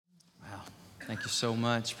Thank you so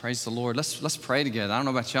much. Praise the Lord. Let's pray together. I don't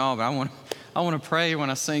know about y'all, but I want to pray when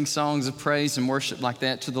I sing songs of praise and worship like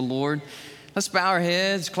that to the Lord. Let's bow our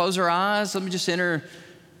heads, close our eyes. Let me just enter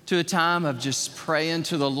to a time of just praying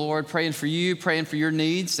to the Lord, praying for you, praying for your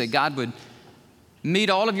needs, that God would meet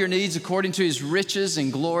all of your needs according to His riches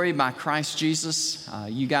and glory by Christ Jesus.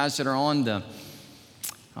 You guys that are on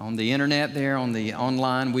the internet there, on the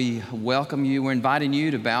online, we welcome you. We're inviting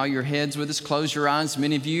you to bow your heads with us, close your eyes.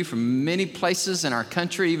 Many of you from many places in our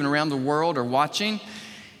country, even around the world, are watching.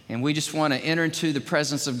 And we just want to enter into the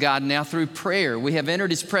presence of God now through prayer. We have entered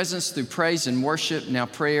His presence through praise and worship, now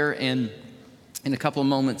prayer, and in a couple of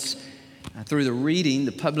moments through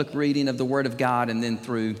the public reading of the Word of God, and then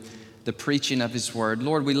through the preaching of His Word.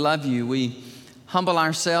 Lord, we love you. We humble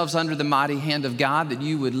ourselves under the mighty hand of God that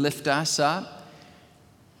you would lift us up.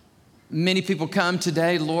 Many people come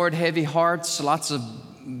today, Lord, heavy hearts, lots of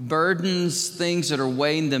burdens, things that are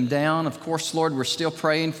weighing them down. Of course, Lord, we're still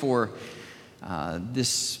praying for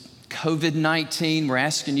this COVID-19. We're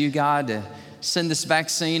asking you, God, to send this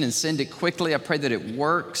vaccine and send it quickly. I pray that it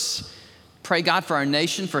works. Pray, God, for our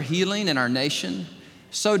nation, for healing in our nation.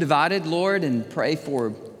 So divided, Lord, and pray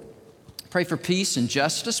for peace and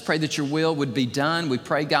justice. Pray that your will would be done. We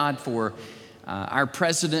pray, God, for our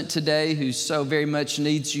president today, who so very much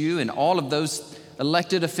needs you, and all of those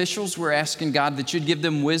elected officials. We're asking, God, that you'd give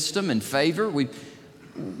them wisdom and favor.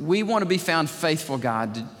 We want to be found faithful,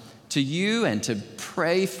 God, to you and to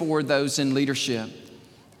pray for those in leadership.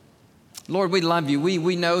 Lord, we love you.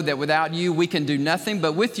 We know that without you, we can do nothing,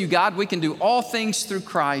 but with you, God, we can do all things through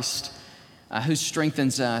Christ who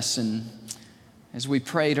strengthens us. And as we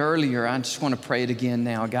prayed earlier, I just want to pray it again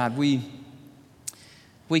now. God, we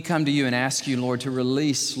come to you and ask you, Lord, to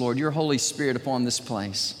release, Lord, your Holy Spirit upon this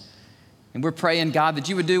place. And we're praying, God, that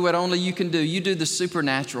you would do what only you can do. You do the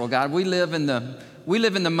supernatural, God. We live in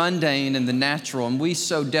the mundane and the natural, and we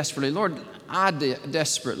so desperately, Lord,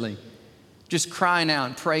 desperately just crying out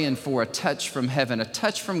and praying for a touch from heaven, a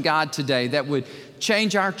touch from God today that would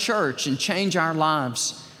change our church and change our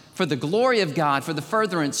lives for the glory of God, for the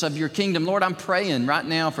furtherance of your kingdom. Lord, I'm praying right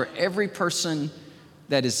now for every person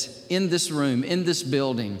that is in this room, in this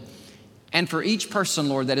building, and for each person,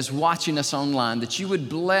 Lord, that is watching us online, that you would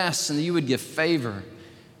bless and that you would give favor,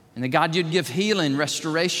 and that, God, you'd give healing,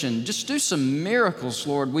 restoration. Just do some miracles,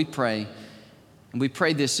 Lord, we pray. And we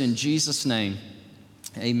pray this in Jesus' name.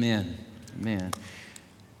 Amen. Amen.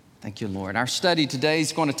 Thank you, Lord. Our study today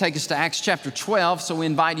is going to take us to Acts chapter 12, so we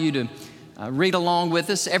invite you to read along with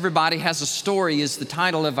us. Everybody Has a Story is the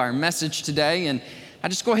title of our message today, and I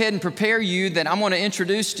just go ahead and prepare you that I'm going to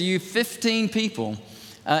introduce to you 15 people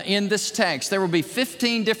in this text. There will be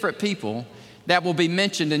 15 different people that will be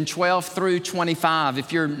mentioned in 12 through 25.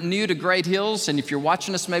 If you're new to Great Hills, and if you're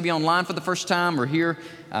watching us maybe online for the first time or here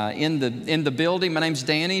in the building, my name's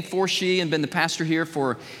Danny Forshee, and been the pastor here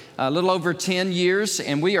for a little over 10 years,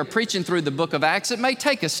 and we are preaching through the book of Acts. It may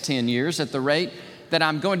take us 10 years at the rate that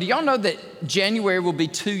I'm going. Do y'all know that January will be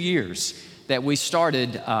 2 years that we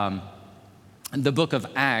started the book of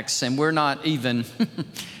Acts, and we're not even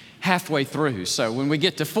halfway through. So when we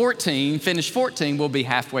get to finish 14, we'll be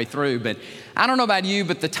halfway through. But I don't know about you,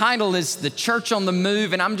 but the title is The Church on the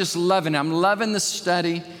Move, and I'm just loving it. I'm loving the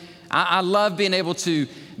study. I love being able to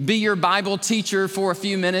be your Bible teacher for a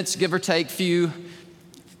few minutes, give or take, few,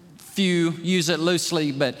 use it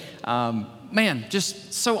loosely. But man,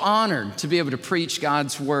 just so honored to be able to preach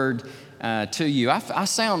God's word to you. I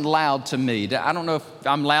sound loud to me. I don't know if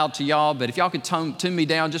I'm loud to y'all, but if y'all could tune me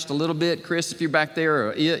down just a little bit, Chris, if you're back there,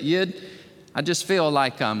 or Yid, I just feel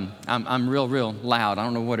like I'm real loud. I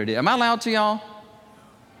don't know what it is. Am I loud to y'all?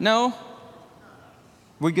 No?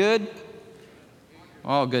 We good?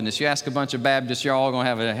 Oh goodness, you ask a bunch of Baptists, you're all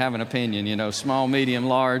gonna have an opinion, small, medium,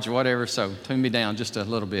 large, whatever. So tune me down just a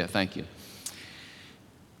little bit. Thank you.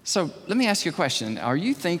 So let me ask you a question. Are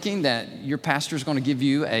you thinking that your pastor is going to give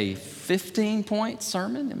you a 15-point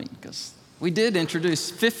sermon? Because we did introduce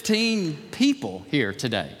 15 people here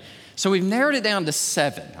today. So we've narrowed it down to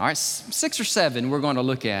 7. All right, 6 or 7 we're going to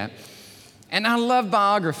look at. And I love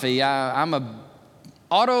biography. I'm a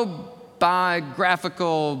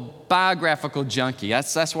biographical junkie.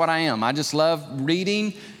 That's what I am. I just love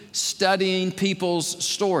reading, studying people's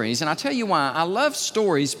stories. And I'll tell you why. I love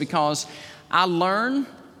stories because I learn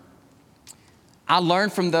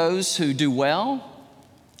from those who do well,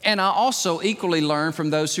 and I also equally learn from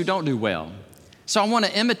those who don't do well. So I want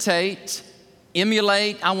to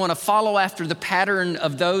emulate, I want to follow after the pattern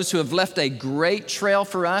of those who have left a great trail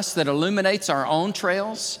for us that illuminates our own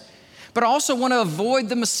trails. But I also want to avoid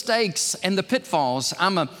the mistakes and the pitfalls.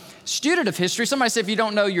 I'm a student of history. Somebody said if you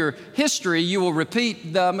don't know your history, you will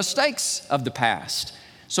repeat the mistakes of the past.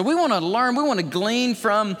 So we want to learn, we want to glean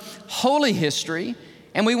from holy history,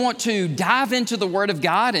 and we want to dive into the Word of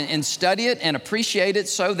God and study it and appreciate it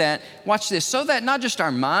so that, watch this, so that not just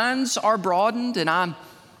our minds are broadened, and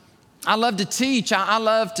I love to teach, I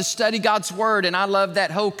love to study God's Word, and I love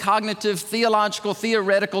that whole cognitive, theological,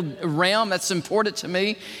 theoretical realm that's important to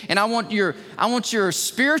me. And I want your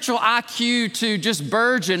spiritual IQ to just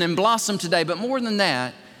burgeon and blossom today. But more than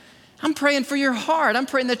that, I'm praying for your heart. I'm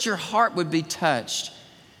praying that your heart would be touched.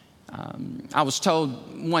 I was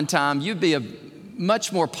told one time you'd be a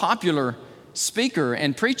much more popular speaker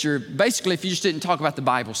and preacher, basically, if you just didn't talk about the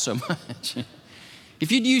Bible so much.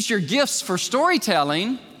 If you'd use your gifts for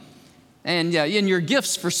storytelling and your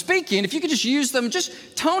gifts for speaking, if you could just use them,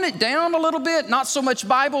 just tone it down a little bit, not so much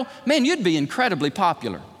Bible, man, you'd be incredibly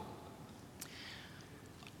popular.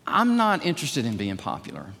 I'm not interested in being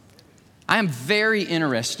popular. I am very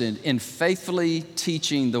interested in faithfully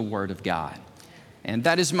teaching the Word of God. And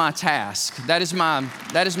that is my task. That is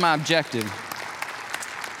my objective.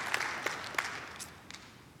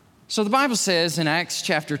 So the Bible says in Acts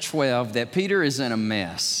chapter 12 that Peter is in a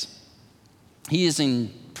mess. He is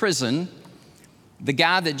in prison. The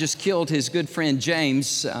guy that just killed his good friend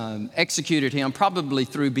James executed him, probably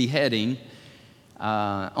through beheading.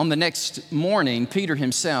 On the next morning, Peter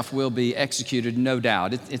himself will be executed, no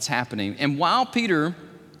doubt. It's happening. And while Peter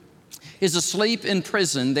is asleep in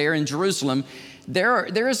prison there in Jerusalem,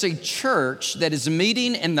 there is a church that is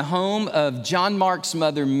meeting in the home of John Mark's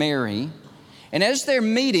mother, Mary. And as they're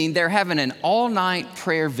meeting, they're having an all-night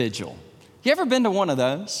prayer vigil. You ever been to one of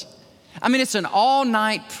those? I mean, it's an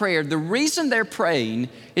all-night prayer. The reason they're praying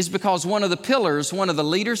is because one of the pillars, one of the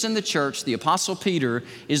leaders in the church, the Apostle Peter,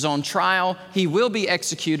 is on trial. He will be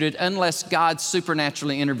executed unless God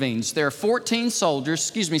supernaturally intervenes. There are 16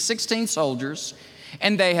 soldiers,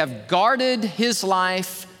 and they have guarded his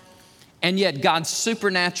life, and yet God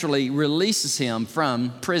supernaturally releases him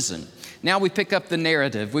from prison. Now we pick up the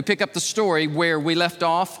narrative. We pick up the story where we left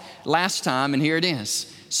off last time, and here it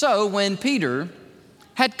is. So when Peter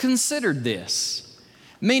had considered this,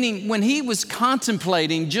 meaning when he was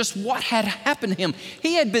contemplating just what had happened to him,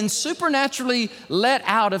 he had been supernaturally let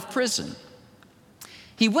out of prison.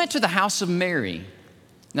 He went to the house of Mary.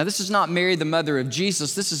 Now this is not Mary, the mother of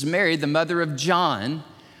Jesus. This is Mary, the mother of John,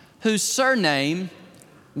 whose surname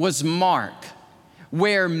was Mark,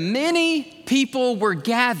 where many people were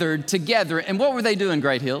gathered together. And what were they doing,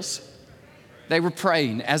 Great Hills? They were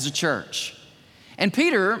praying as a church. And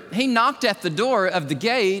Peter, he knocked at the door of the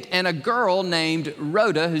gate, and a girl named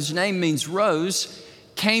Rhoda, whose name means rose,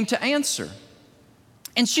 came to answer.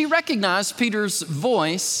 And she recognized Peter's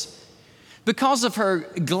voice. Because of her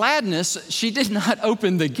gladness, she did not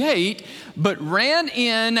open the gate, but ran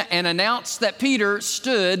in and announced that Peter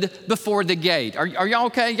stood before the gate. Are y'all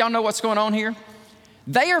okay? Y'all know what's going on here?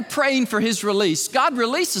 They are praying for his release. God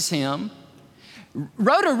releases him.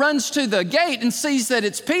 Rhoda runs to the gate and sees that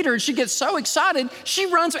it's Peter, and she gets so excited,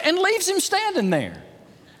 she runs and leaves him standing there.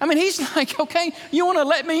 I mean, he's like, okay, you want to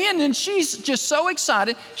let me in? And she's just so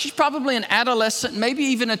excited. She's probably an adolescent, maybe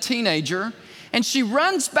even a teenager. And she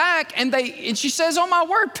runs back and she says, oh my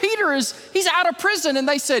word, he's out of prison. And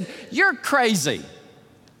they said, you're crazy.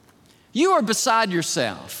 You are beside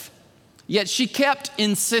yourself. Yet she kept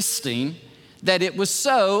insisting that it was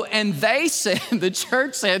so. And they said, the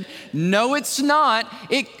church said, no, it's not.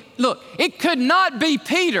 It could not be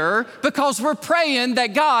Peter because we're praying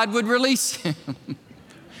that God would release him.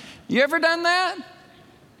 You ever done that?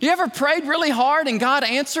 You ever prayed really hard and God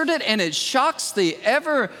answered it and it shocks the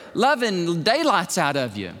ever-loving daylights out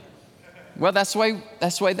of you? Well, that's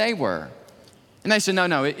the way they were. And they said,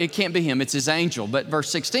 no, it can't be him. It's his angel. But verse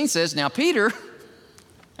 16 says, now Peter,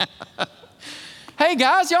 hey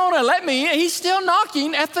guys, y'all want to let me in? He's still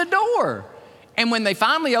knocking at the door. And when they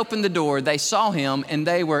finally opened the door, they saw him and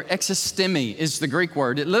they were exostemi is the Greek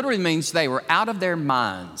word. It literally means they were out of their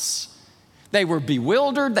minds. They were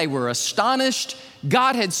bewildered. They were astonished.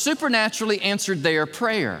 God had supernaturally answered their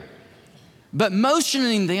prayer. But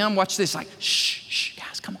motioning them, watch this, like, shh,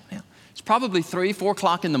 guys, come on now. It's probably 3, 4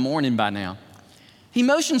 o'clock in the morning by now. He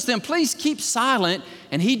motions them, please keep silent.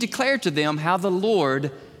 And he declared to them how the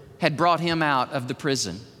Lord had brought him out of the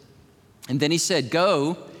prison. And then he said,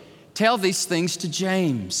 go, tell these things to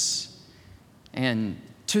James and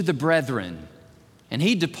to the brethren. And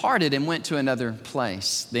he departed and went to another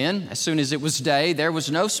place. Then, as soon as it was day, there was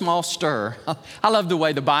no small stir. I love the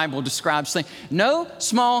way the Bible describes things. No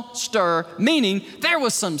small stir, meaning there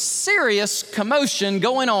was some serious commotion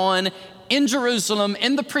going on in Jerusalem,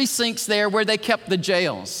 in the precincts there where they kept the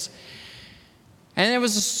jails. And there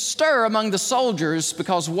was a stir among the soldiers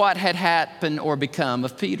because what had happened or become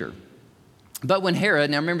of Peter. But when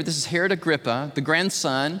Herod, now remember this is Herod Agrippa, the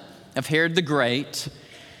grandson of Herod the Great,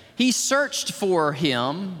 he searched for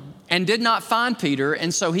him and did not find Peter,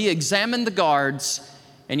 and so he examined the guards,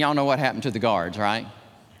 and y'all know what happened to the guards, right?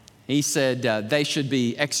 He said they should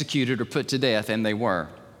be executed or put to death, and they were.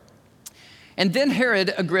 And then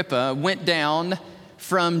Herod Agrippa went down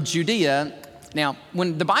from Judea. Now,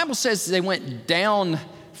 when the Bible says they went down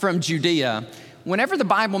from Judea, whenever the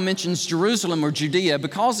Bible mentions Jerusalem or Judea,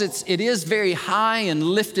 because it is very high and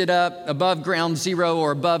lifted up above ground zero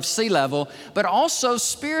or above sea level, but also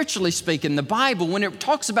spiritually speaking, the Bible, when it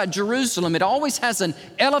talks about Jerusalem, it always has an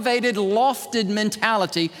elevated, lofted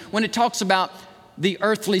mentality when it talks about the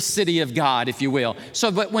earthly city of God, if you will.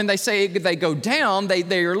 So, but when they say they go down, they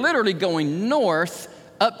are literally going north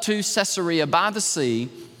up to Caesarea by the sea,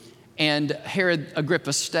 and Herod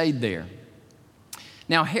Agrippa stayed there.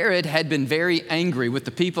 Now, Herod had been very angry with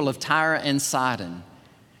the people of Tyre and Sidon,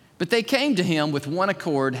 but they came to him with one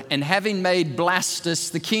accord, and having made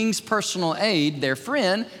Blastus the king's personal aide, their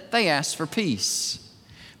friend, they asked for peace,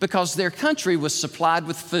 because their country was supplied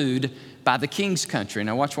with food by the king's country.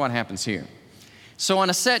 Now, watch what happens here. So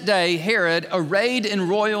on a set day, Herod, arrayed in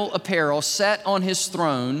royal apparel, sat on his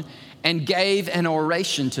throne and gave an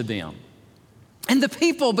oration to them. And the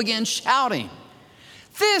people began shouting,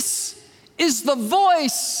 "This is the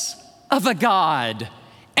voice of a God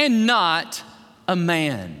and not a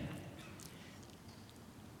man."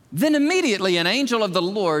 Then immediately an angel of the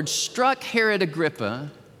Lord struck Herod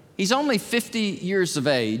Agrippa. He's only 50 years of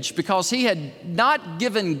age, because he had not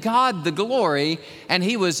given God the glory, and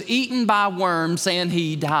he was eaten by worms and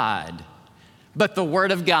he died. But the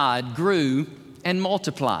word of God grew and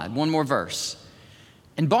multiplied. One more verse.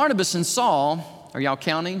 And Barnabas and Saul, are y'all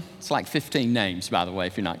counting? It's like 15 names, by the way,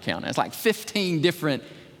 if you're not counting. It's like 15 different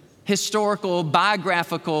historical,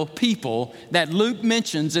 biographical people that Luke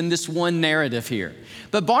mentions in this one narrative here.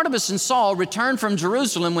 But Barnabas and Saul returned from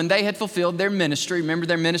Jerusalem when they had fulfilled their ministry. Remember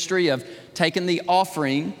their ministry of taking the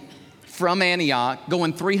offering from Antioch,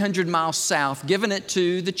 going 300 miles south, giving it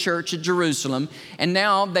to the church at Jerusalem. And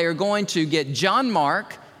now they are going to get John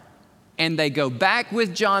Mark, and they go back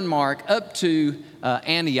with John Mark up to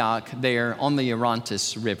Antioch there on the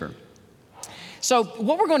Orontes River. So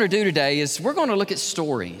what we're going to do today is we're going to look at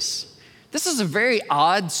stories. This is a very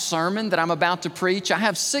odd sermon that I'm about to preach. I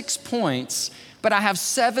have 6 points, but I have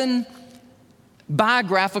 7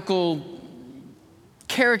 biographical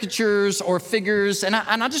caricatures or figures. And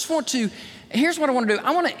I just want to, here's what I want to do.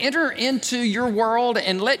 I want to enter into your world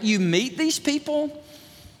and let you meet these people.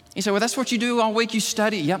 You say, well, that's what you do all week, you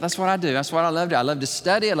study. Yep, that's what I do. That's what I love to do. I love to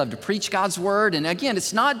study. I love to preach God's word. And again,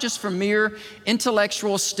 it's not just for mere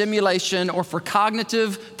intellectual stimulation or for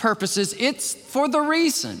cognitive purposes. It's for the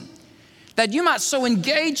reason that you might so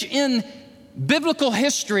engage in biblical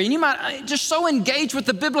history, and you might just so engage with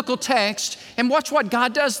the biblical text, and watch what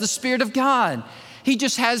God does, the Spirit of God. He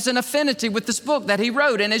just has an affinity with this book that he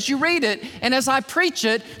wrote. And as you read it, and as I preach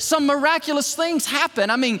it, some miraculous things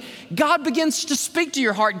happen. I mean, God begins to speak to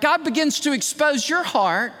your heart. God begins to expose your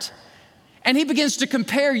heart. And he begins to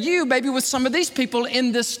compare you maybe with some of these people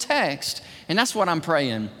in this text. And that's what I'm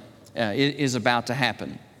praying is about to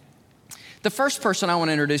happen. The first person I want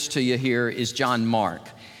to introduce to you here is John Mark.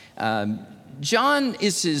 John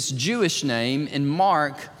is his Jewish name, and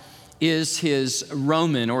Mark is his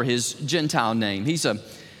Roman or his Gentile name. He's a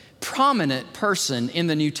prominent person in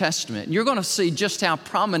the New Testament. And you're going to see just how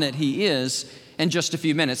prominent he is in just a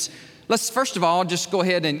few minutes. Let's first of all just go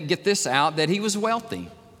ahead and get this out, that he was wealthy.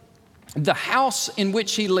 The house in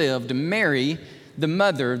which he lived, Mary, the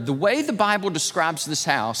mother, the way the Bible describes this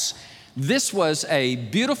house, this was a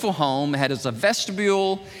beautiful home. It has a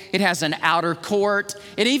vestibule. It has an outer court.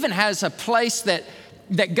 It even has a place that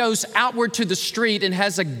goes outward to the street and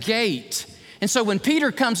has a gate. And so when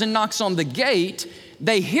Peter comes and knocks on the gate,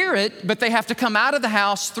 they hear it, but they have to come out of the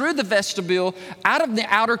house, through the vestibule, out of the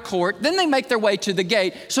outer court. Then they make their way to the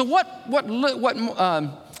gate. So what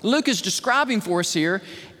Luke is describing for us here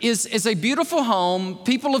is a beautiful home,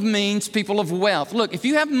 people of means, people of wealth. Look, if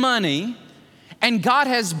you have money and God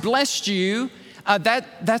has blessed you,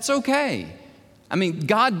 that's okay. I mean,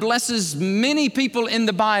 God blesses many people in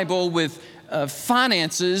the Bible with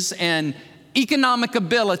finances and economic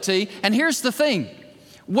ability. And here's the thing.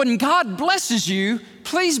 When God blesses you,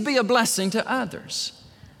 please be a blessing to others.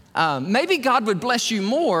 Maybe God would bless you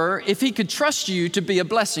more if he could trust you to be a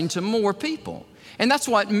blessing to more people. And that's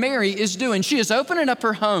what Mary is doing. She is opening up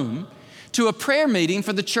her home to a prayer meeting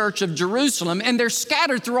for the church of Jerusalem, and they're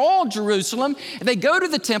scattered through all Jerusalem. They go to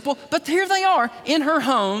the temple, but here they are in her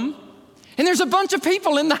home. And there's a bunch of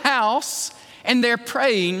people in the house, and they're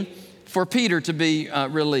praying for Peter to be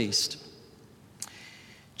released.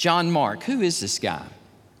 John Mark, who is this guy?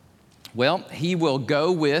 Well, he will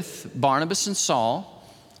go with Barnabas and Saul.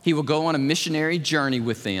 He will go on a missionary journey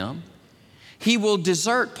with them. He will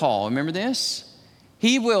desert Paul. Remember this?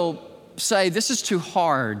 He will say, this is too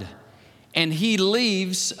hard. And he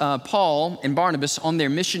leaves Paul and Barnabas on their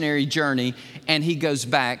missionary journey, and he goes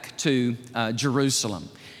back to Jerusalem.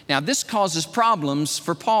 Now, this causes problems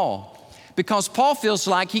for Paul, because Paul feels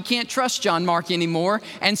like he can't trust John Mark anymore,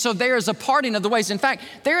 and so there is a parting of the ways. In fact,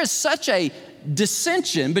 there is such a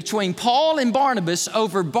dissension between Paul and Barnabas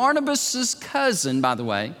over Barnabas's cousin, by the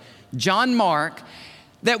way, John Mark,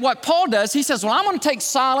 that what Paul does, he says, well, I'm going to take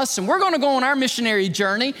Silas and we're going to go on our missionary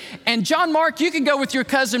journey. And John Mark, you can go with your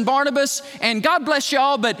cousin Barnabas, and God bless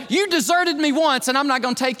y'all, but you deserted me once and I'm not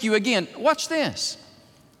going to take you again. Watch this.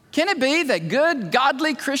 Can it be that good,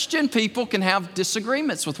 godly Christian people can have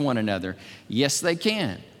disagreements with one another? Yes, they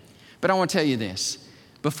can. But I want to tell you this.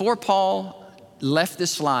 Before Paul left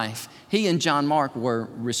this life, he and John Mark were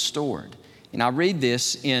restored. And I read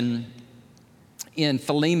this in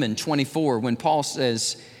Philemon 24, when Paul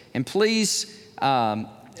says, and please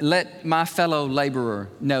let my fellow laborer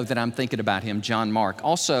know that I'm thinking about him, John Mark.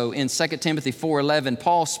 Also in 2 Timothy 4:11,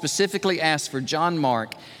 Paul specifically asked for John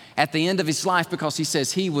Mark at the end of his life because he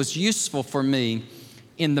says he was useful for me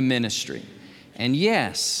in the ministry. And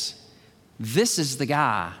yes, this is the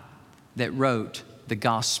guy that wrote the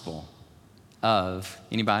gospel of,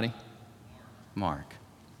 anybody? Mark.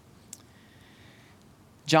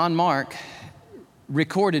 John Mark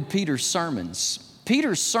recorded Peter's sermons.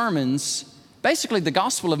 Peter's sermons, basically the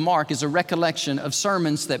Gospel of Mark is a recollection of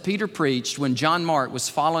sermons that Peter preached when John Mark was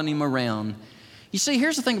following him around. You see,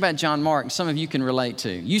 here's the thing about John Mark, and some of you can relate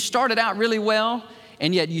to. You started out really well,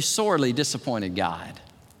 and yet you sorely disappointed God.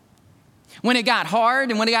 When it got hard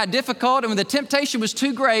and when it got difficult and when the temptation was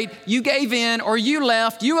too great, you gave in or you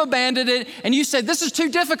left, you abandoned it, and you said, this is too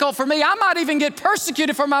difficult for me. I might even get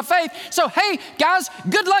persecuted for my faith. So, hey, guys,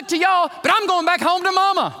 good luck to y'all, but I'm going back home to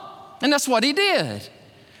mama. And that's what he did.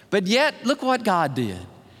 But yet, look what God did.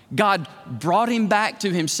 God brought him back to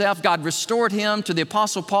himself. God restored him to the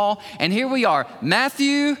Apostle Paul. And here we are,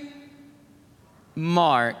 Matthew,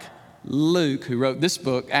 Mark, Luke, who wrote this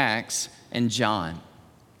book, Acts, and John.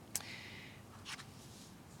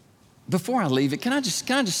 Before I leave it, can I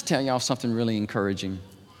just tell y'all something really encouraging?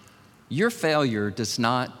 Your failure does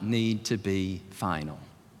not need to be final.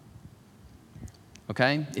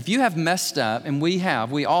 Okay? If you have messed up, and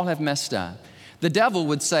we all have messed up, the devil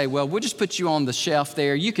would say, well, we'll just put you on the shelf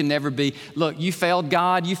there. You can never be, look, you failed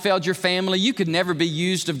God, you failed your family, you could never be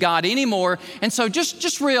used of God anymore. And so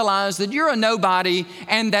just realize that you're a nobody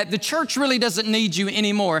and that the church really doesn't need you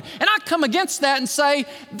anymore. And I come against that and say,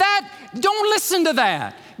 don't listen to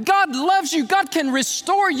that. God loves you. God can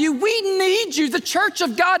restore you. We need you. The church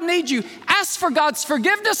of God needs you. Ask for God's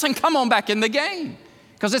forgiveness and come on back in the game.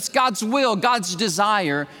 Because it's God's will, God's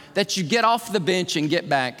desire that you get off the bench and get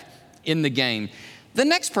back in the game. The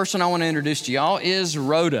next person I want to introduce to y'all is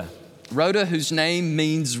Rhoda. Rhoda, whose name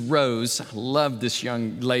means rose. I love this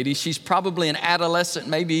young lady. She's probably an adolescent,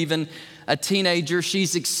 maybe even a teenager.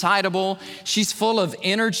 She's excitable. She's full of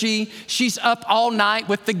energy. She's up all night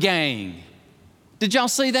with the gang. Did y'all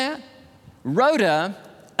see that? Rhoda,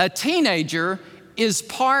 a teenager, is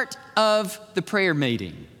part of the prayer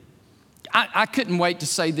meeting. I couldn't wait to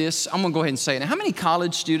say this. I'm going to go ahead and say it. Now, how many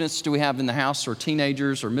college students do we have in the house, or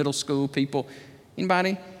teenagers or middle school people?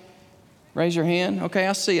 Anybody? Raise your hand. Okay,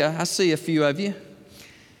 I see a few of you.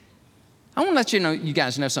 I want to let you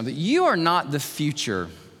guys know something. You are not the future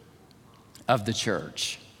of the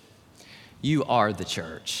church. You are the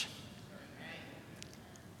church.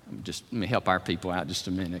 Let me help our people out just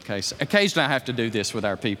a minute, okay? So occasionally I have to do this with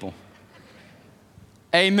our people.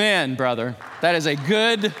 Amen, brother. That is a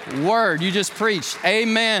good word you just preached.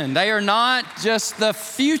 Amen. They are not just the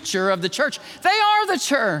future of the church. They are the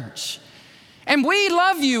church. And we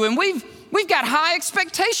love you, and we've got high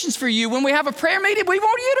expectations for you. When we have a prayer meeting, we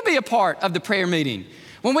want you to be a part of the prayer meeting.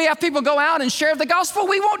 When we have people go out and share the gospel,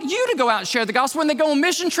 we want you to go out and share the gospel. When they go on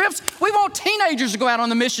mission trips, we want teenagers to go out on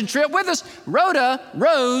the mission trip with us.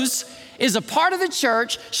 Rose, is a part of the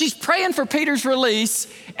church. She's praying for Peter's release,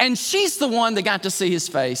 and she's the one that got to see his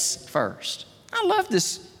face first. I love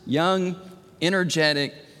this young,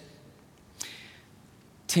 energetic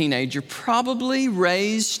teenager, probably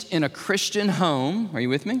raised in a Christian home. Are you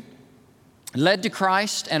with me? Led to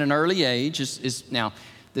Christ at an early age. Now,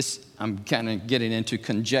 this, I'm kind of getting into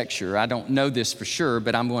conjecture. I don't know this for sure,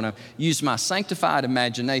 but I'm going to use my sanctified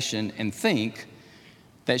imagination and think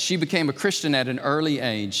that she became a Christian at an early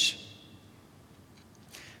age.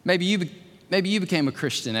 Maybe you became a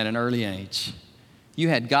Christian at an early age. You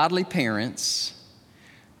had godly parents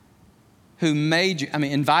who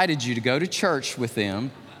invited you to go to church with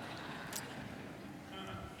them.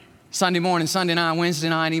 Sunday morning, Sunday night, Wednesday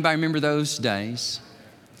night, anybody remember those days?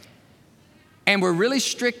 And were really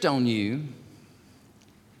strict on you.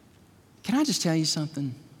 Can I just tell you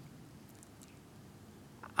something?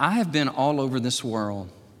 I have been all over this world,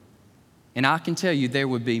 and I can tell you there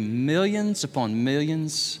would be millions upon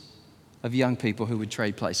millions of young people who would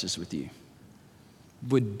trade places with you,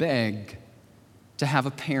 would beg to have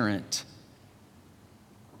a parent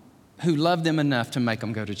who loved them enough to make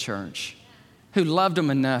them go to church, who loved them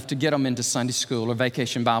enough to get them into Sunday school or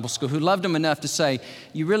vacation Bible school, who loved them enough to say,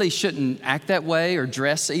 you really shouldn't act that way or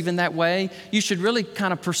dress even that way. You should really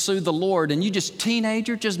kind of pursue the Lord. And you just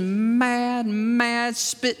teenager, just mad,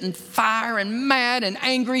 spitting fire and mad and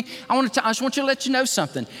angry. I just want you to let you know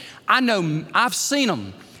something. I've seen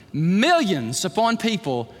them, millions upon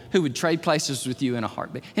people who would trade places with you in a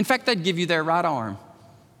heartbeat. In fact, they'd give you their right arm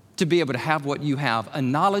to be able to have what you have, a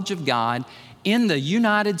knowledge of God in the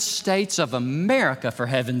United States of America, for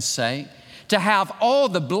heaven's sake, to have all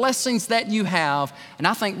the blessings that you have. And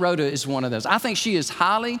I think Rhoda is one of those. I think she is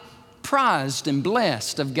highly prized and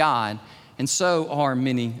blessed of God, and so are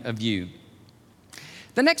many of you.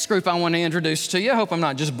 The next group I want to introduce to you, I hope I'm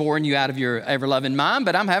not just boring you out of your ever-loving mind,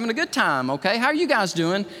 but I'm having a good time, okay? How are you guys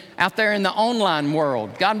doing out there in the online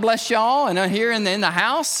world? God bless y'all. And here in the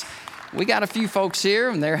house, we got a few folks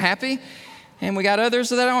here, and they're happy. And we got others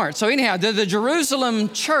that aren't. So anyhow, the Jerusalem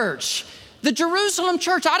church. The Jerusalem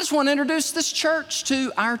church, I just want to introduce this church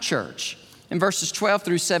to our church. In verses 12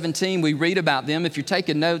 through 17, we read about them. If you're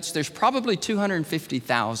taking notes, there's probably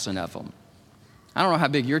 250,000 of them. I don't know how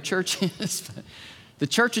big your church is, but the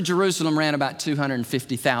church of Jerusalem ran about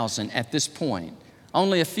 250,000 at this point,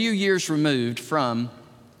 only a few years removed from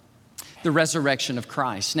the resurrection of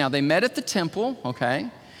Christ. Now, they met at the temple,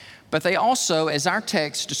 okay? But they also, as our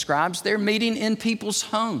text describes, they're meeting in people's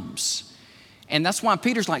homes. And that's why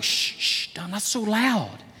Peter's like, shh, not so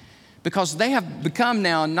loud. Because they have become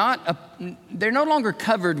now they're no longer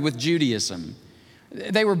covered with Judaism.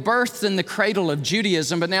 They were birthed in the cradle of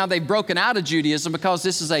Judaism, but now they've broken out of Judaism because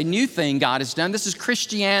this is a new thing God has done. This is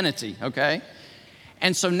Christianity, okay?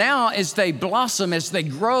 And so now as they blossom, as they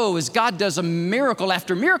grow, as God does a miracle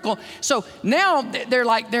after miracle, so now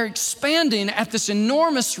they're expanding at this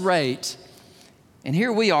enormous rate. And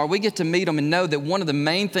here we are, we get to meet them and know that one of the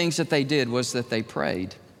main things that they did was that they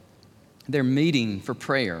prayed. They're meeting for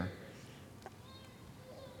prayer.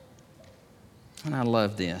 And I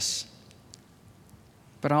love this.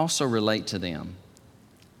 But I also relate to them.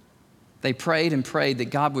 They prayed and prayed that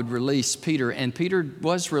God would release Peter, and Peter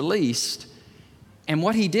was released. And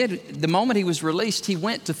what he did, the moment he was released, he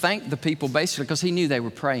went to thank the people basically because he knew they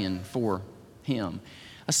were praying for him.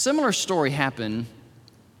 A similar story happened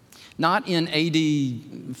not in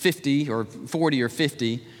AD 50 or 40 or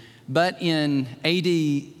 50, but in AD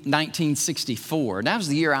 1964. That was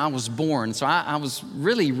the year I was born, so I was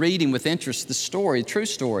really reading with interest the story, the true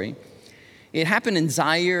story. It happened in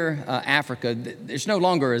Zaire, Africa. There's no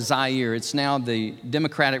longer a Zaire. It's now the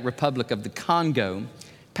Democratic Republic of the Congo.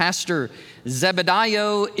 Pastor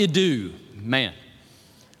Zebediah Idu, man,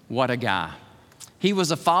 what a guy. He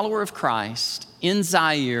was a follower of Christ in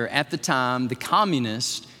Zaire at the time. The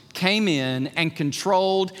communists came in and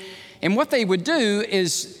controlled. And what they would do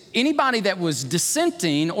is anybody that was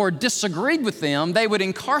dissenting or disagreed with them, they would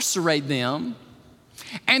incarcerate them.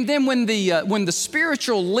 And then when the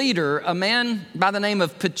spiritual leader, a man by the name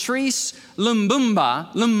of Patrice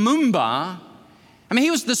Lumumba,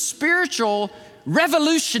 he was the spiritual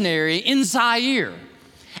revolutionary in Zaire.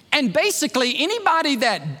 And basically anybody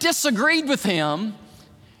that disagreed with him,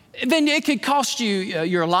 then it could cost you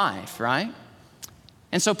your life, right?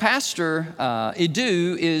 And so Pastor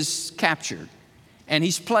Idu is captured and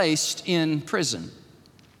he's placed in prison.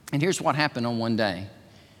 And here's what happened on one day.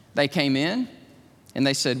 They came in and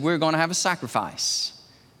they said, we're going to have a sacrifice.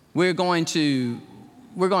 We're going to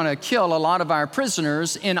kill a lot of our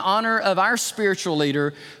prisoners in honor of our spiritual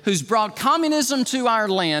leader who's brought communism to our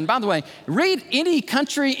land. By the way, read any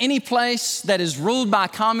country, any place that is ruled by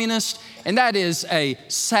communists, and that is a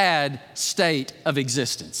sad state of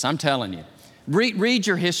existence, I'm telling you. Read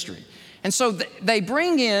your history. And so they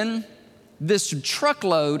bring in this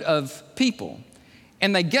truckload of people,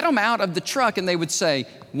 and they get them out of the truck, and they would say,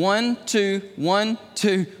 1, 2, 1,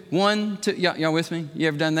 2, 1, 2. Y'all with me? You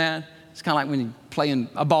ever done that? It's kind of like when you're playing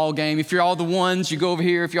a ball game. If you're all the ones, you go over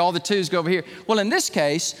here. If you're all the twos, go over here. Well, in this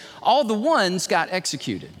case, all the ones got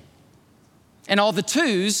executed. And all the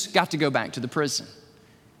twos got to go back to the prison.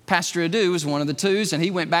 Pastor Adu was one of the twos, and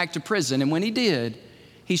he went back to prison. And when he did,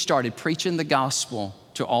 he started preaching the gospel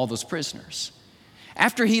to all those prisoners.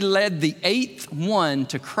 After he led the 8th one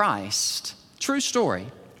to Christ, true story,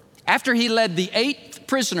 after he led the 8th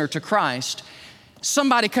prisoner to Christ,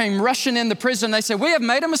 somebody came rushing in the prison. They said, "We have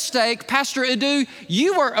made a mistake. Pastor Adu,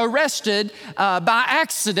 you were arrested by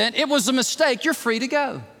accident. It was a mistake. You're free to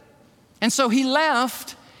go." And so he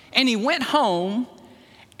left and he went home.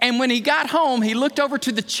 And when he got home, he looked over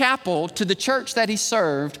to the chapel, to the church that he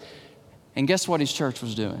served. And guess what his church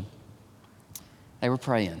was doing? They were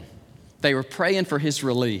praying. They were praying for his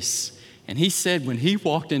release. And he said when he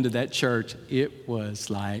walked into that church, it was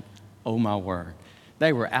like, oh my word.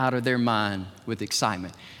 They were out of their mind with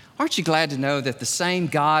excitement. Aren't you glad to know that the same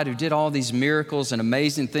God who did all these miracles and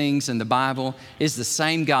amazing things in the Bible is the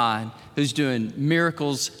same God who's doing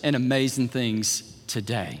miracles and amazing things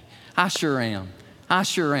today? I sure am. I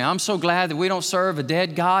sure am. I'm so glad that we don't serve a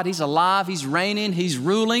dead God. He's alive, He's reigning, He's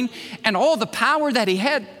ruling. And all the power that He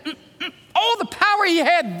had, all the power He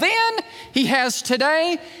had then, He has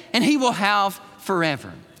today, and He will have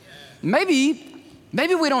forever. Maybe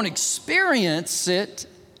we don't experience it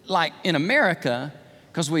like in America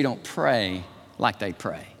because we don't pray like they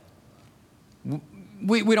pray.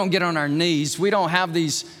 We don't get on our knees. We don't have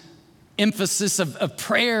these emphasis of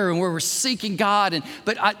prayer and where we're seeking God.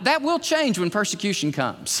 But that will change when persecution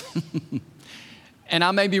comes. And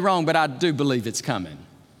I may be wrong, but I do believe it's coming.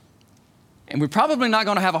 And we're probably not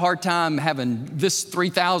going to have a hard time having this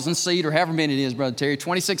 3,000 seat or however many it is, Brother Terry,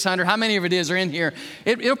 2,600, how many of it is are in here.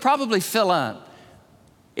 It'll probably fill up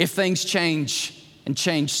if things change and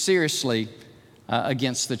change seriously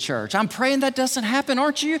against the church. I'm praying that doesn't happen,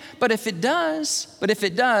 aren't you? But if it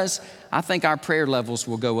does, I think our prayer levels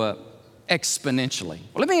will go up exponentially.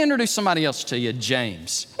 Well, let me introduce somebody else to you,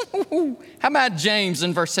 James. How about James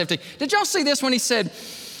in verse 17? Did y'all see this when he said,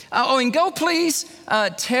 and go please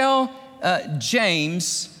tell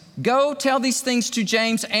James, go tell these things to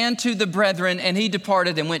James and to the brethren, and he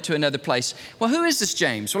departed and went to another place. Well, who is this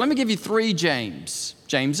James? Well, let me give you 3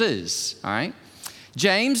 Jameses, all right?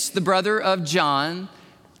 James, the brother of John,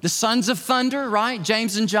 the sons of thunder, right?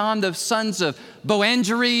 James and John, the sons of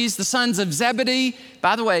Boanerges, the sons of Zebedee.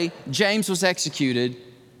 By the way, James was executed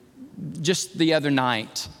just the other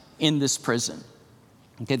night in this prison.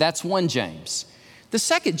 Okay, that's one James. The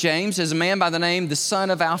second James is a man by the name, the son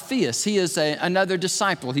of Alphaeus. He is another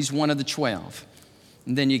disciple. He's one of the 12.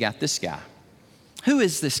 And then you got this guy. Who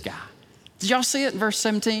is this guy? Did y'all see it in verse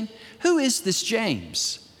 17? Who is this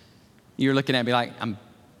James? You're looking at me like, I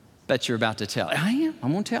bet you're about to tell. I am.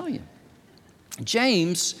 I'm going to tell you.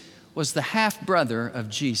 James was the half-brother of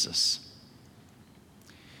Jesus.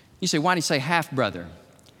 You say, why do you say half-brother?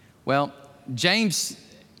 Well, James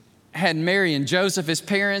had Mary and Joseph as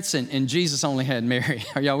parents, and Jesus only had Mary.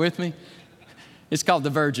 Are y'all with me? It's called the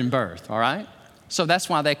virgin birth, all right? So that's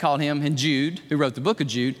why they called him, and Jude, who wrote the book of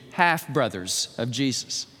Jude, half-brothers of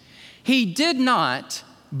Jesus. He did not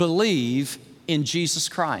believe in Jesus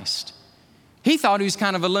Christ. He thought he was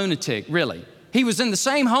kind of a lunatic, really. He was in the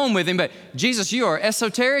same home with him, but Jesus, you are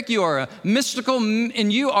esoteric, you are mystical,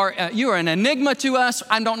 and you are an enigma to us.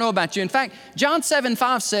 I don't know about you. In fact, John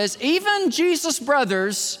 7:5 says, even Jesus'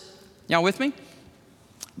 brothers, y'all with me,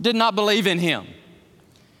 did not believe in him.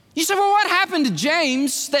 You say, well, what happened to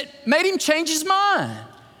James that made him change his mind?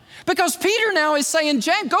 Because Peter now is saying,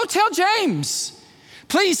 James, go tell James.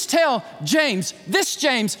 Please tell James, this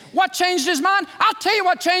James, what changed his mind? I'll tell you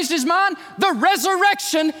what changed his mind. The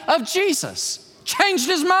resurrection of Jesus changed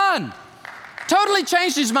his mind. Totally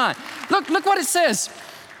changed his mind. Look what it says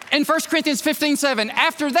in 1 Corinthians 15:7.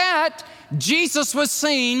 After that, Jesus was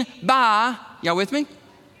seen by, y'all with me?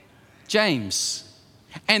 James.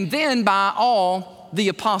 And then by all the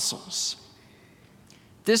apostles.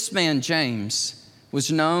 This man, James,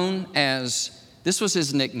 was known as, this was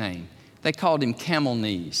his nickname. They called him Camel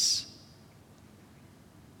Knees.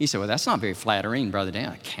 You say, well, that's not very flattering, Brother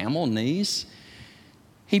Dan. Camel knees?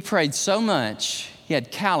 He prayed so much, he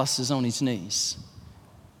had calluses on his knees.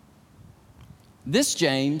 This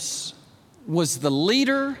James was the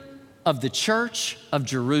leader of the church of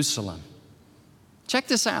Jerusalem. Check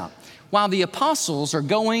this out. While the apostles are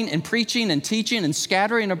going and preaching and teaching and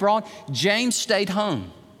scattering abroad, James stayed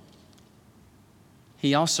home.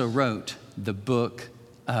 He also wrote the book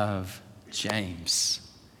of James.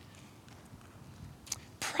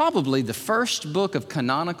 Probably the first book of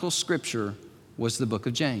canonical scripture was the book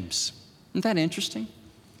of James. Isn't that interesting?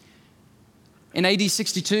 In AD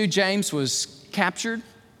 62, James was captured,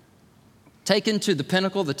 taken to the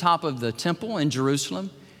pinnacle, the top of the temple in Jerusalem,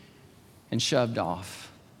 and shoved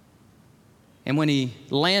off. And when he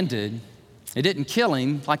landed, It didn't kill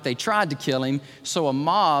him like they tried to kill him, so a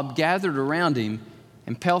mob gathered around him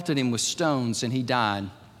and pelted him with stones, and he died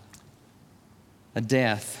a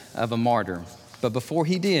death of a martyr. But before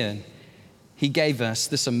he did, he gave us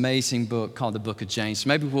this amazing book called the Book of James.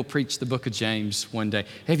 Maybe we'll preach the Book of James one day.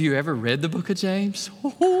 Have you ever read the Book of James?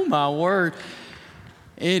 Oh, my word.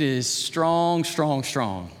 It is strong, strong,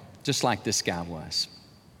 strong, just like this guy was.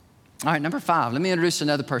 All right, number 5, let me introduce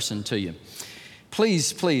another person to you.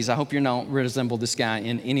 Please, I hope you don't resemble this guy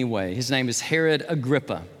in any way. His name is Herod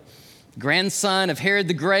Agrippa, grandson of Herod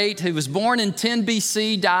the Great, who was born in 10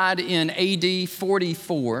 BC, died in AD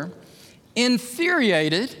 44,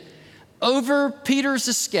 infuriated over Peter's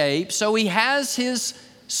escape. So he has his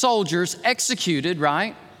soldiers executed,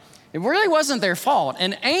 right? It really wasn't their fault.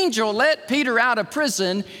 An angel let Peter out of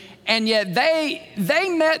prison, and yet they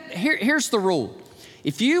met, here's the rule.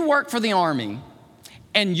 If you work for the army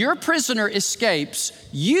and your prisoner escapes,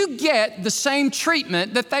 you get the same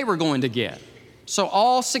treatment that they were going to get. So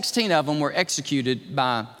all 16 of them were executed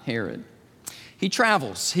by Herod. He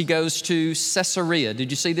travels. He goes to Caesarea.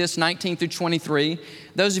 Did you see this? 19 through 23.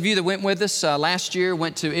 Those of you that went with us last year,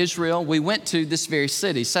 went to Israel, we went to this very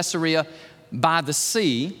city, Caesarea by the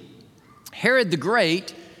sea. Herod the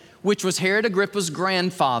Great, which was Herod Agrippa's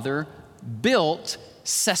grandfather, built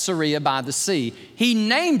Caesarea by the sea. He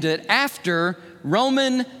named it after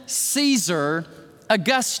Roman Caesar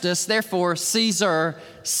Augustus, therefore Caesar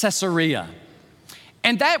Caesarea.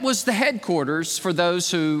 And that was the headquarters for those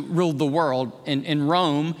who ruled the world in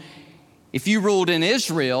Rome. If you ruled in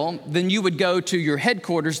Israel, then you would go to your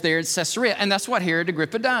headquarters there at Caesarea. And that's what Herod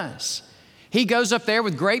Agrippa does. He goes up there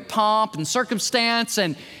with great pomp and circumstance,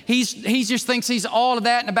 and he just thinks he's all of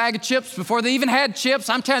that in a bag of chips before they even had chips.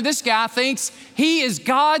 I'm telling you, this guy thinks he is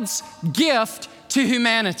God's gift to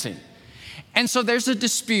humanity. And so there's a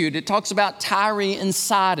dispute. It talks about Tyre and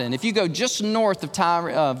Sidon. If you go just north of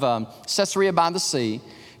Caesarea by the sea,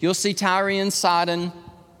 you'll see Tyre and Sidon.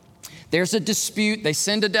 There's a dispute. They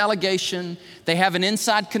send a delegation. They have an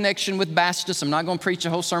inside connection with Bastus. I'm not going to preach a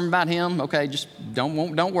whole sermon about him. Okay, just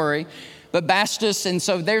don't worry. But Bastus, and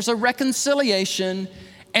so there's a reconciliation.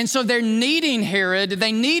 And so they're needing Herod.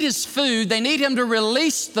 They need his food. They need him to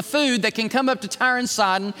release the food that can come up to Tyre and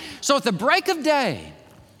Sidon. So at the break of day,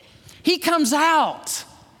 he comes out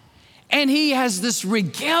and he has this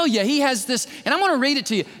regalia. He has this, and I want to read it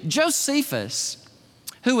to you. Josephus,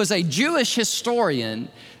 who was a Jewish historian,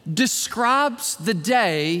 describes the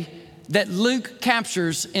day that Luke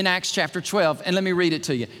captures in Acts chapter 12. And let me read it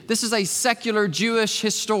to you. This is a secular Jewish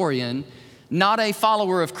historian, not a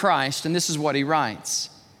follower of Christ. And this is what he writes.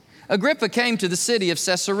 Agrippa came to the city of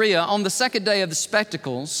Caesarea on the second day of the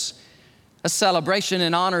spectacles, a celebration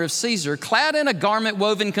in honor of Caesar, clad in a garment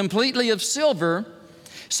woven completely of silver,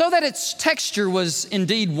 so that its texture was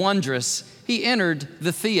indeed wondrous. He entered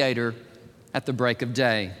the theater at the break of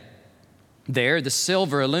day. There, the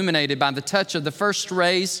silver, illuminated by the touch of the first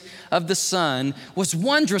rays of the sun, was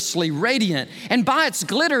wondrously radiant, and by its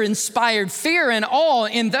glitter inspired fear and awe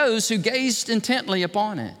in those who gazed intently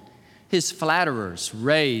upon it. His flatterers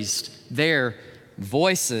raised their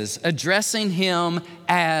voices, addressing him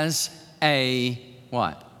as a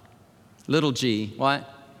what? Little g, what?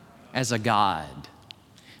 As a god.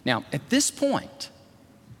 Now, at this point,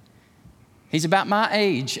 he's about my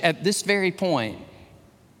age at this very point.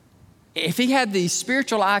 If he had the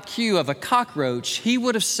spiritual IQ of a cockroach, he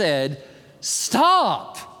would have said,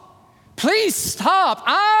 stop, please stop.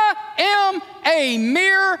 I am a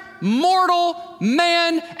mere mortal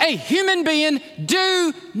man, a human being.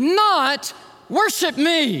 Do not worship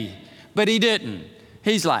me. But he didn't.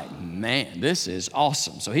 He's like, man, this is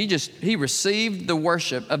awesome. So he received the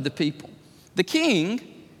worship of the people. The king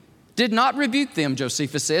did not rebuke them,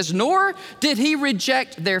 Josephus says, nor did he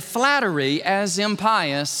reject their flattery as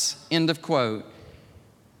impious, end of quote.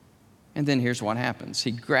 And then here's what happens.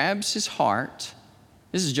 He grabs his heart.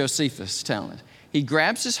 This is Josephus telling it. He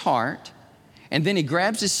grabs his heart, and then he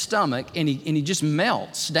grabs his stomach, and he just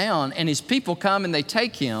melts down, and his people come and they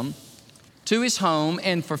take him to his home,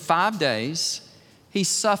 and for 5 days, he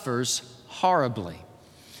suffers horribly.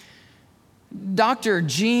 Dr.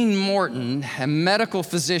 Gene Morton, a medical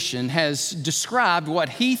physician, has described what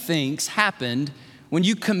he thinks happened when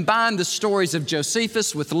you combine the stories of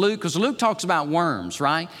Josephus with Luke, because Luke talks about worms,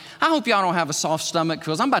 right? I hope y'all don't have a soft stomach,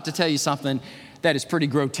 because I'm about to tell you something that is pretty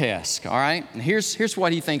grotesque, all right? And here's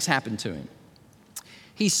what he thinks happened to him.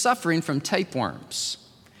 He's suffering from tapeworms.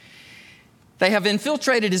 They have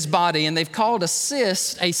infiltrated his body, and they've called a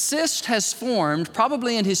cyst. A cyst has formed,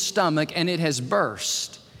 probably in his stomach, and it has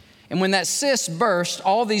burst. And when that cyst bursts,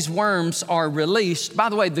 all these worms are released. By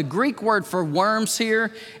the way, the Greek word for worms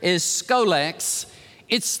here is scolex.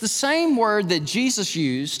 It's the same word that Jesus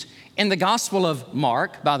used in the Gospel of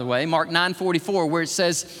Mark, by the way, Mark 9:44, where it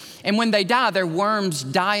says, and when they die, their worms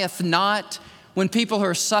dieth not. When people who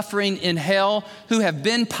are suffering in hell, who've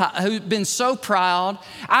been so proud,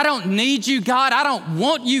 I don't need you, God, I don't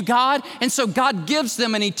want you, God. And so God gives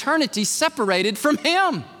them an eternity separated from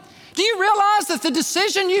Him. Do you realize that the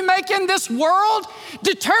decision you make in this world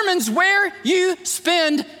determines where you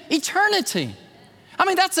spend eternity? I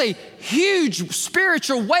mean, that's a huge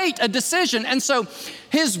spiritual weight, a decision. And so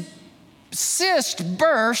his cyst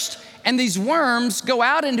burst, and these worms go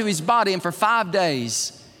out into his body, and for 5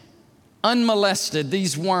 days, unmolested,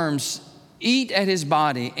 these worms eat at his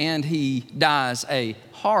body, and he dies a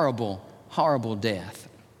horrible, horrible death.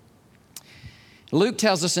 Luke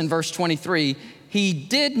tells us in verse 23, he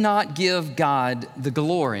did not give God the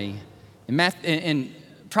glory. In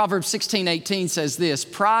Proverbs 16:18 says this,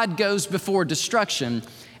 pride goes before destruction,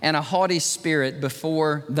 and a haughty spirit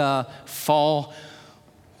before the fall.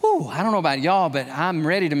 Whew, I don't know about y'all, but I'm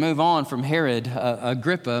ready to move on from Herod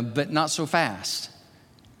Agrippa, but not so fast.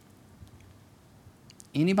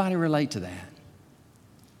 Anybody relate to that?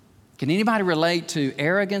 Can anybody relate to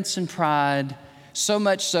arrogance and pride, so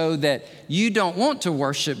much so that you don't want to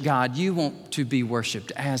worship God, you want to be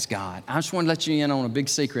worshiped as God? I just want to let you in on a big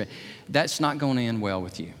secret. That's not going to end well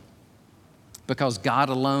with you. Because God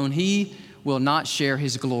alone, He will not share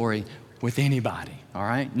His glory with anybody, all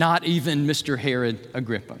right? Not even Mr. Herod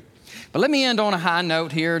Agrippa. But let me end on a high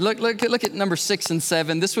note here. Look at number 6 and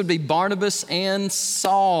 7. This would be Barnabas and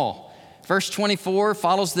Saul. Verse 24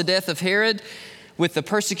 follows the death of Herod with the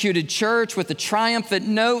persecuted church, with the triumphant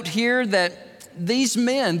note here that these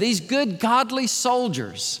men, these good godly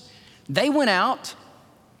soldiers, they went out,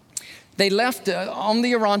 they left on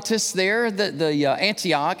the Orontes there, the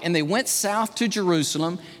Antioch, and they went south to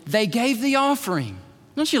Jerusalem. They gave the offering.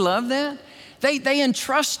 Don't you love that? They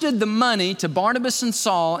entrusted the money to Barnabas and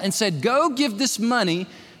Saul and said, go give this money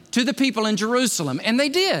to the people in Jerusalem. And they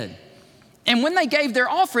did. And when they gave their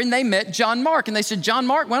offering, they met John Mark. And they said, John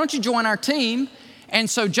Mark, why don't you join our team? And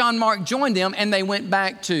so John Mark joined them, and they went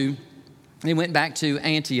back to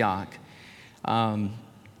Antioch.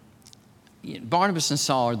 Barnabas and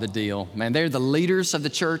Saul are the deal, man. They're the leaders of the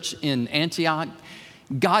church in Antioch.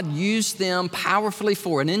 God used them powerfully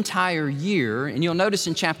for an entire year. And you'll notice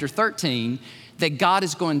in chapter 13 that God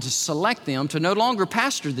is going to select them to no longer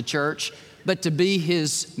pastor the church, but to be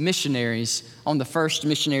His missionaries on the first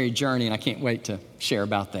missionary journey. And I can't wait to share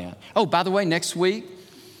about that. Oh, by the way, next week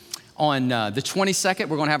on the 22nd,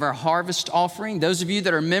 we're going to have our harvest offering. Those of you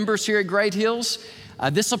that are members here at Great Hills,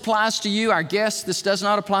 this applies to you, our guests. This does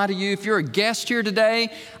not apply to you. If you're a guest here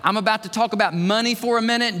today, I'm about to talk about money for a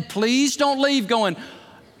minute. And please don't leave going,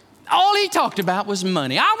 all he talked about was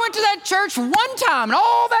money. I went to that church one time and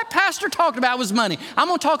all that pastor talked about was money. I'm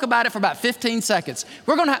going to talk about it for about 15 seconds.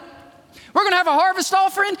 We're going to have a harvest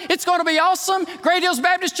offering. It's going to be awesome. Great Hills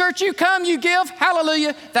Baptist Church, you come, you give.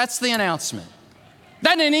 Hallelujah. That's the announcement.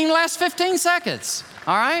 That didn't even last 15 seconds.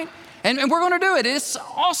 All right? And we're going to do it. It's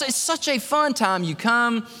such a fun time. You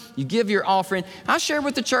come, you give your offering. I share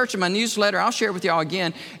with the church in my newsletter. I'll share it with y'all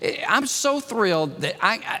again. I'm so thrilled that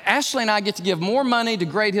Ashley and I get to give more money to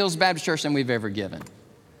Great Hills Baptist Church than we've ever given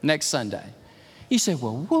next Sunday. You say,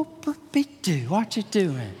 well, whoop-a-be-doo, what you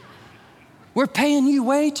doing? We're paying you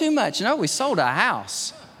way too much. No, we sold our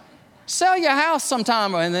house. Sell your house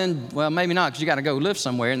sometime, and then, well, maybe not, because you got to go live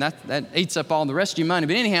somewhere, and that eats up all the rest of your money.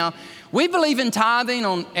 But anyhow, we believe in tithing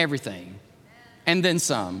on everything, and then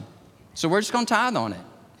some. So we're just going to tithe on it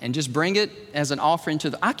and just bring it as an offering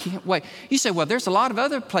to I can't wait. You say, well, there's a lot of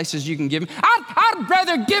other places you can give. I'd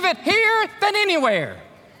rather give it here than anywhere.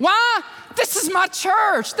 Why? This is my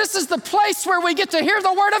church. This is the place where we get to hear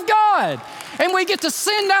the word of God, and we get to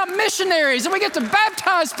send out missionaries, and we get to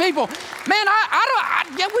baptize people. Man,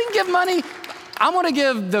 yeah, we can give money. I want to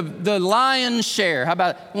give the lion's share. How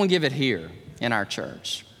about I want to give it here in our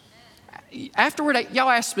church? Afterward, y'all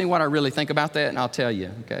ask me what I really think about that, and I'll tell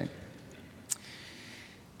you, okay?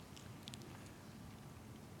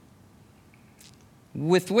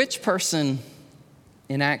 With which person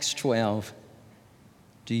in Acts 12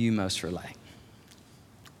 do you most relate?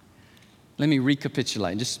 Let me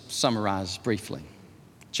recapitulate, just summarize briefly.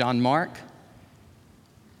 John Mark,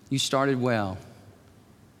 you started well,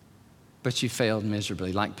 but you failed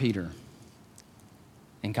miserably, like Peter.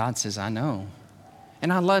 And God says, I know.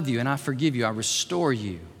 And I love you, and I forgive you. I restore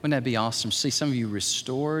you. Wouldn't that be awesome? See some of you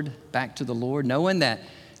restored back to the Lord, knowing that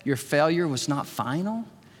your failure was not final.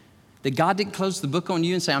 That God didn't close the book on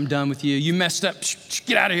you and say, I'm done with you. You messed up.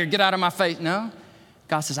 Get out of here. Get out of my face. No.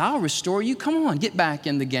 God says, I'll restore you. Come on, get back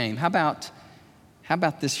in the game. How about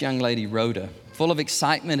this young lady, Rhoda, full of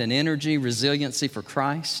excitement and energy, resiliency for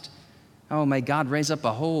Christ? Oh, may God raise up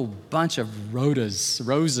a whole bunch of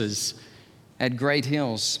roses at Great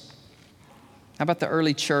Hills. How about the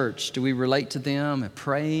early church? Do we relate to them and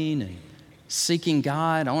praying and seeking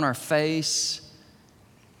God on our face?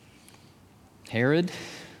 Herod,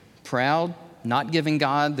 proud, not giving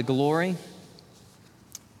God the glory.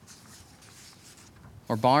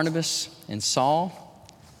 Or Barnabas and Saul,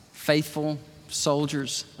 faithful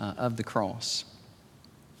soldiers of the cross.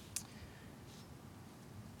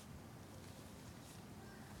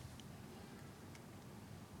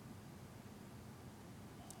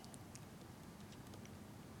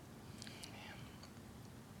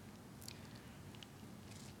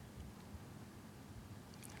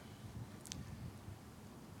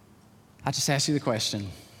 I just ask you the question.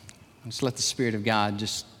 Just let the Spirit of God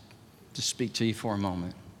just speak to you for a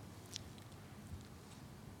moment.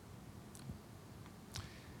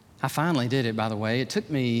 I finally did it, by the way. It took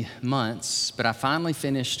me months, but I finally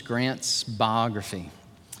finished Grant's biography.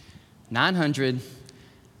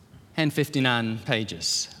 959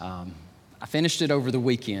 pages. I finished it over the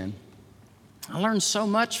weekend. I learned so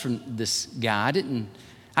much from this guy.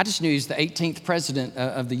 I just knew he was the 18th president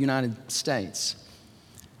of the United States.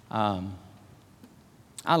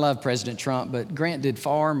 I love President Trump, but Grant did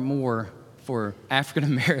far more for African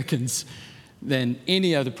Americans than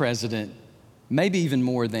any other president, maybe even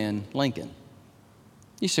more than Lincoln.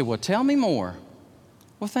 You say, well, tell me more.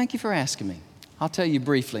 Well, thank you for asking me. I'll tell you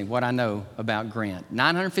briefly what I know about Grant.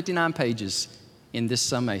 959 pages in this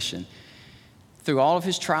summation. Through all of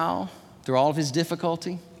his trial, through all of his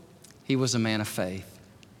difficulty, he was a man of faith.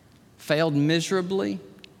 Failed miserably.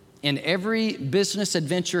 In every business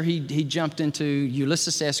adventure he jumped into,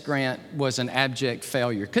 Ulysses S. Grant was an abject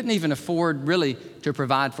failure. Couldn't even afford really to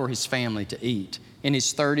provide for his family to eat in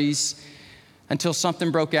his 30s until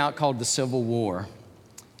something broke out called the Civil War.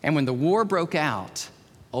 And when the war broke out,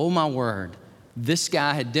 oh my word, this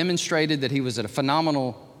guy had demonstrated that he was a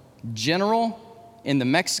phenomenal general in the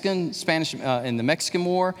Mexican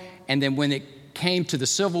War. And then when it came to the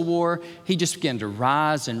Civil War, he just began to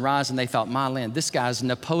rise, and they thought, my land, this guy's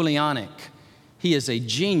Napoleonic. He is a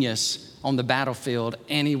genius on the battlefield,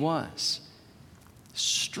 and he was.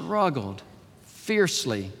 Struggled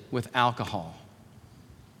fiercely with alcohol.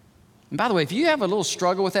 And by the way, if you have a little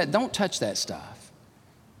struggle with that, don't touch that stuff.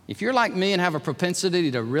 If you're like me and have a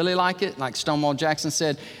propensity to really like it, like Stonewall Jackson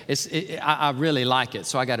said, I really like it,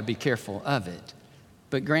 so I got to be careful of it.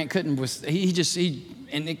 But Grant couldn't,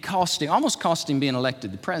 and it almost cost him being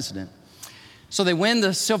elected the president. So they win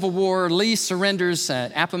the Civil War. Lee surrenders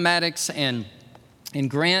at Appomattox, and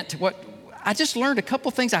Grant, I just learned a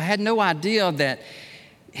couple things. I had no idea that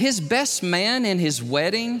his best man in his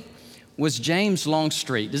wedding was James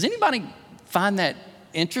Longstreet. Does anybody find that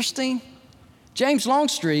interesting? James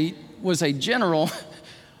Longstreet was a general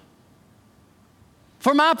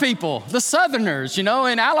for my people, the Southerners, in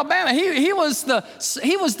Alabama. He was the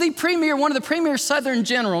premier, one of the premier Southern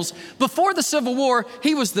generals. Before the Civil War,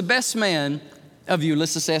 he was the best man of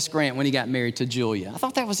Ulysses S. Grant when he got married to Julia. I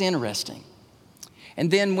thought that was interesting. And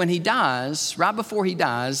then when he dies, right before he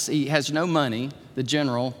dies, he has no money, the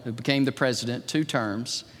general who became the president 2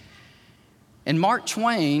 terms. And Mark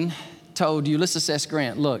Twain told Ulysses S.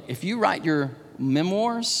 Grant, look, if you write your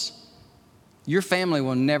memoirs, your family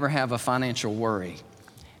will never have a financial worry.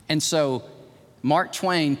 And so Mark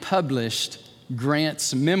Twain published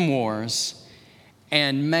Grant's memoirs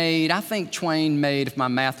and I think Twain made, if my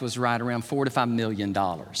math was right, around $4 to $5 million.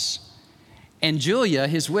 And Julia,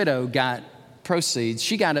 his widow, got proceeds.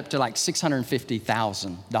 She got up to like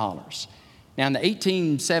 $650,000. Now in the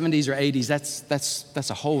 1870s or 80s, that's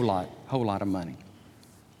a whole lot of money.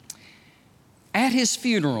 At his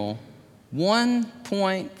funeral,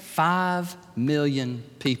 1.5 million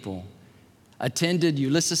people attended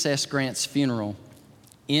Ulysses S. Grant's funeral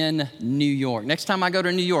in New York. Next time I go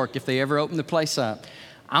to New York, if they ever open the place up,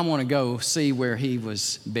 I want to go see where he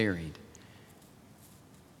was buried.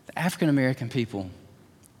 The African American people,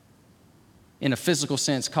 in a physical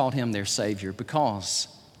sense, called him their savior because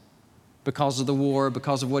of the war,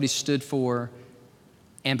 because of what he stood for,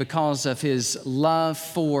 and because of his love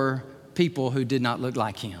for people who did not look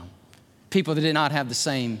like him, people that did not have the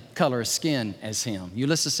same color of skin as him.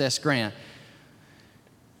 Ulysses S. Grant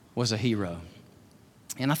was a hero.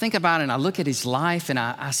 And I think about it and I look at his life and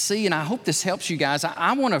I see, and I hope this helps you guys.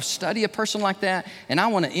 I want to study a person like that, and I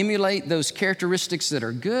want to emulate those characteristics that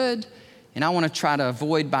are good, and I want to try to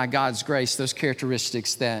avoid, by God's grace, those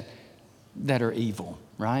characteristics that that are evil,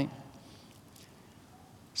 right?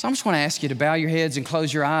 So I'm just going to ask you to bow your heads and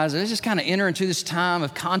close your eyes. Let's just kind of enter into this time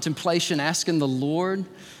of contemplation, asking the Lord,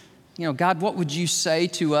 God, what would you say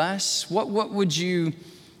to us? What would you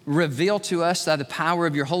reveal to us by the power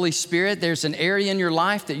of your Holy Spirit? There's an area in your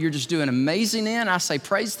life that you're just doing amazing in. I say,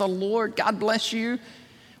 praise the Lord. God bless you.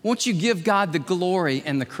 Won't you give God the glory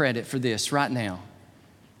and the credit for this right now?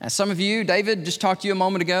 Now, some of you, David just talked to you a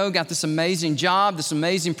moment ago, got this amazing job, this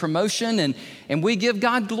amazing promotion, and we give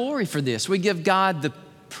God glory for this. We give God the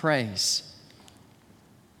praise.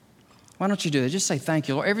 Why don't you do it? Just say, thank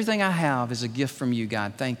you, Lord. Everything I have is a gift from you,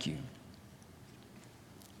 God. Thank you.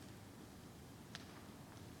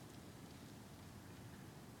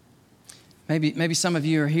 Maybe some of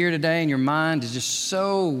you are here today and your mind is just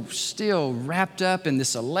so still wrapped up in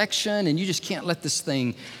this election and you just can't let this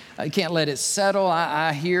thing, you can't let it settle.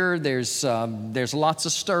 I hear there's lots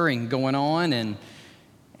of stirring going on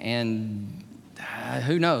and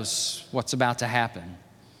who knows what's about to happen.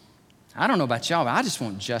 I don't know about y'all, but I just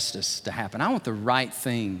want justice to happen. I want the right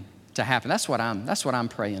thing to happen. That's what I'm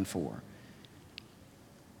praying for.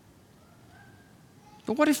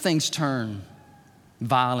 But what if things turn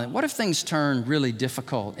violent? What if things turn really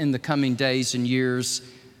difficult in the coming days and years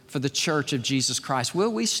for the church of Jesus Christ?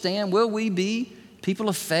 Will we stand? Will we be people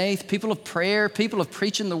of faith, people of prayer, people of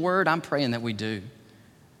preaching the word? I'm praying that we do.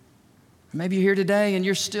 Maybe you're here today and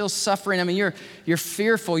you're still suffering. I mean, you're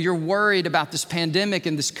fearful, you're worried about this pandemic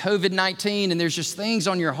and this COVID-19, and there's just things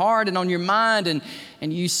on your heart and on your mind, and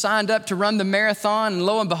you signed up to run the marathon, and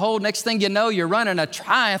lo and behold, next thing you know, you're running a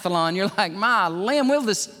triathlon. You're like, my lamb, will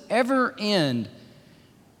this ever end?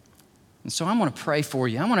 And so I'm going to pray for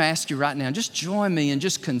you. I'm going to ask you right now, just join me in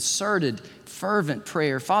just concerted, fervent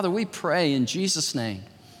prayer. Father, we pray in Jesus' name.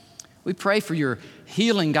 We pray for your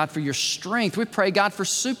healing, God, for your strength. We pray, God, for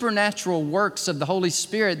supernatural works of the Holy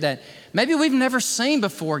Spirit that maybe we've never seen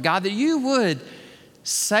before, God, that you would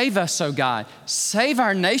save us, oh God. Save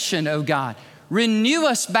our nation, oh God. Renew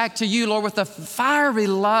us back to you, Lord, with a fiery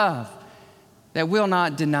love that will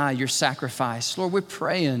not deny your sacrifice. Lord, we're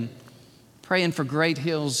praying for Great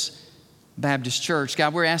Hills Baptist Church.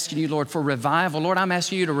 God, we're asking you, Lord, for revival. Lord, I'm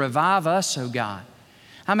asking you to revive us, oh God.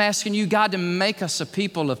 I'm asking you, God, to make us a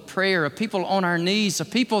people of prayer, a people on our knees, a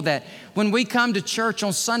people that when we come to church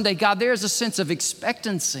on Sunday, God, there's a sense of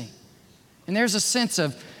expectancy. And there's a sense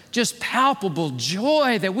of just palpable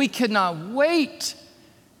joy that we could not wait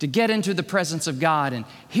to get into the presence of God and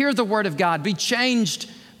hear the word of God, be changed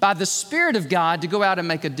by the Spirit of God to go out and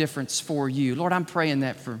make a difference for you. Lord, I'm praying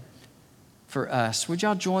that for us. Would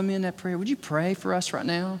y'all join me in that prayer? Would you pray for us right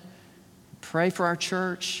now? Pray for our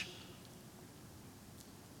church.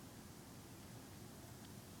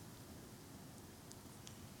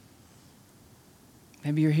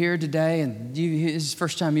 Maybe you're here today and this is the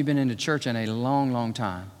first time you've been into church in a long, long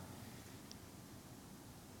time.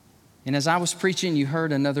 And as I was preaching, you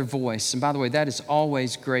heard another voice. And by the way, that is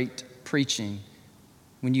always great preaching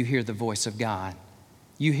when you hear the voice of God.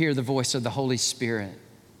 You hear the voice of the Holy Spirit.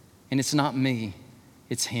 And it's not me,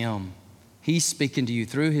 it's Him. He's speaking to you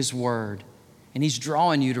through His word. And He's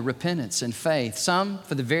drawing you to repentance and faith. Some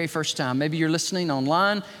for the very first time. Maybe you're listening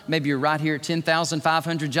online. Maybe you're right here at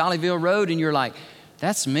 10,500 Jollyville Road and you're like,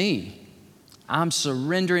 that's me. I'm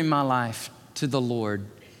surrendering my life to the Lord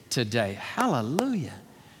today. Hallelujah.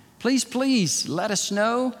 Please let us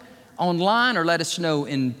know online or let us know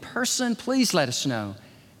in person. Please let us know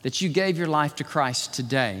that you gave your life to Christ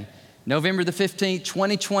today. November the 15th,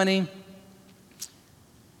 2020.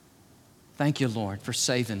 Thank you, Lord, for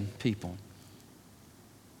saving people.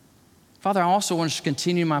 Father, I also want to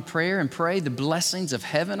continue my prayer and pray the blessings of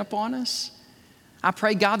heaven upon us. I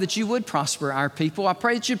pray, God, that you would prosper our people. I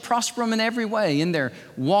pray that you'd prosper them in every way, in their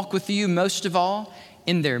walk with you most of all,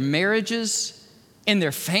 in their marriages, in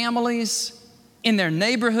their families, in their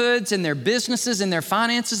neighborhoods, in their businesses, in their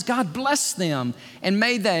finances. God, bless them, and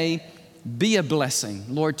may they be a blessing,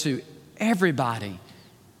 Lord, to everybody.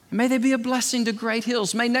 And may they be a blessing to Great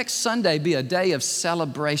Hills. May next Sunday be a day of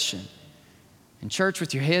celebration. In church,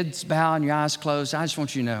 with your heads bowed and your eyes closed, I just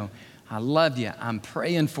want you to know, I love you. I'm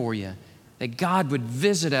praying for you, that God would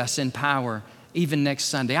visit us in power even next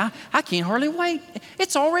Sunday. I can't hardly wait.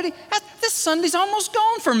 It's already, this Sunday's almost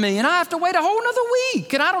gone for me, and I have to wait a whole nother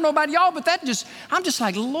week. And I don't know about y'all, but I'm just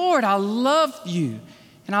like, Lord, I love you,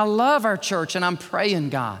 and I love our church, and I'm praying,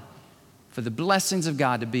 God, for the blessings of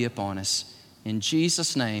God to be upon us. In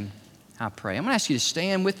Jesus' name, I pray. I'm going to ask you to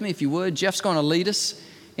stand with me, if you would. Jeff's going to lead us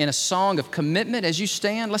in a song of commitment. As you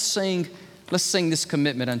stand, let's sing this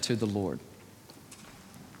commitment unto the Lord.